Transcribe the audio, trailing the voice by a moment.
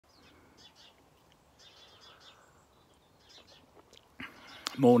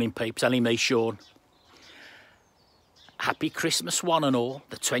Morning peeps, only me, Sean. Happy Christmas one and all,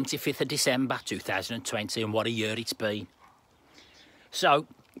 the 25th of December 2020, and what a year it's been. So,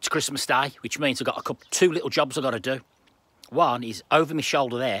 it's Christmas Day, which means I've got two little jobs I've got to do. One is over my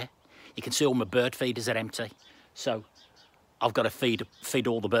shoulder there, you can see all my bird feeders are empty. So, I've got to feed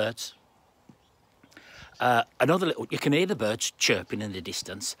all the birds. Another little, you can hear the birds chirping in the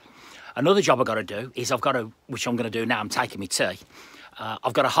distance. Another job I've got to do is which I'm going to do now, I'm taking my tea.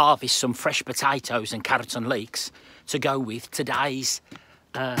 I've got to harvest some fresh potatoes and carrots and leeks to go with today's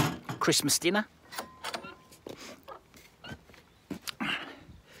Christmas dinner.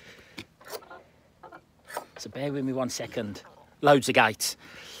 So bear with me 1 second. Loads of gates.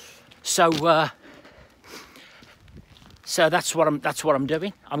 So that's what I'm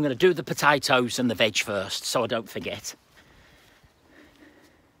doing. I'm going to do the potatoes and the veg first, so I don't forget.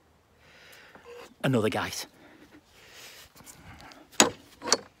 Another gate.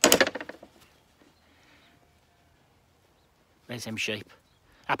 There's them sheep.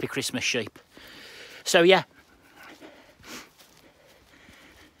 Happy Christmas, sheep. So yeah.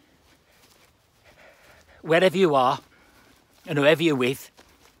 Wherever you are and whoever you're with,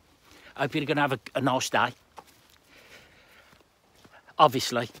 I hope you're going to have a nice day.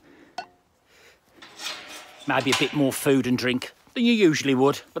 Obviously, maybe a bit more food and drink than you usually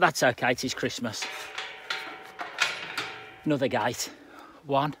would, but that's okay, it is Christmas. Another gate.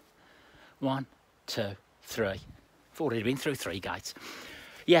 One, two, three. I've already been through 3 gates.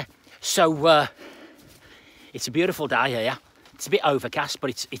 Yeah, so it's a beautiful day here. It's a bit overcast,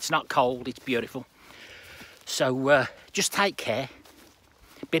 but it's not cold, it's beautiful. So just take care,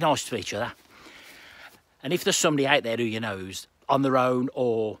 be nice to each other. And if there's somebody out there who you know who's on their own,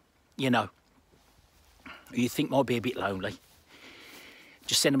 or you know, who you think might be a bit lonely,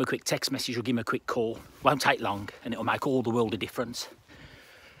 just send them a quick text message or give them a quick call. Won't take long and it'll make all the world of difference.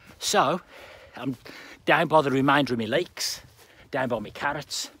 So I'm down by the remainder of my leeks, down by my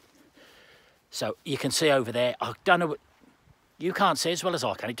carrots. So you can see over there, I don't know what, you can't see as well as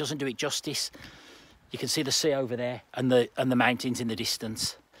I can, it doesn't do it justice. You can see the sea over there and the mountains in the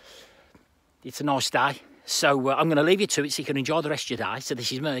distance. It's a nice day. So I'm going to leave you to it so you can enjoy the rest of your day. So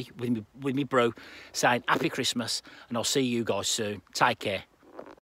this is me with me brew saying happy Christmas, and I'll see you guys soon. Take care.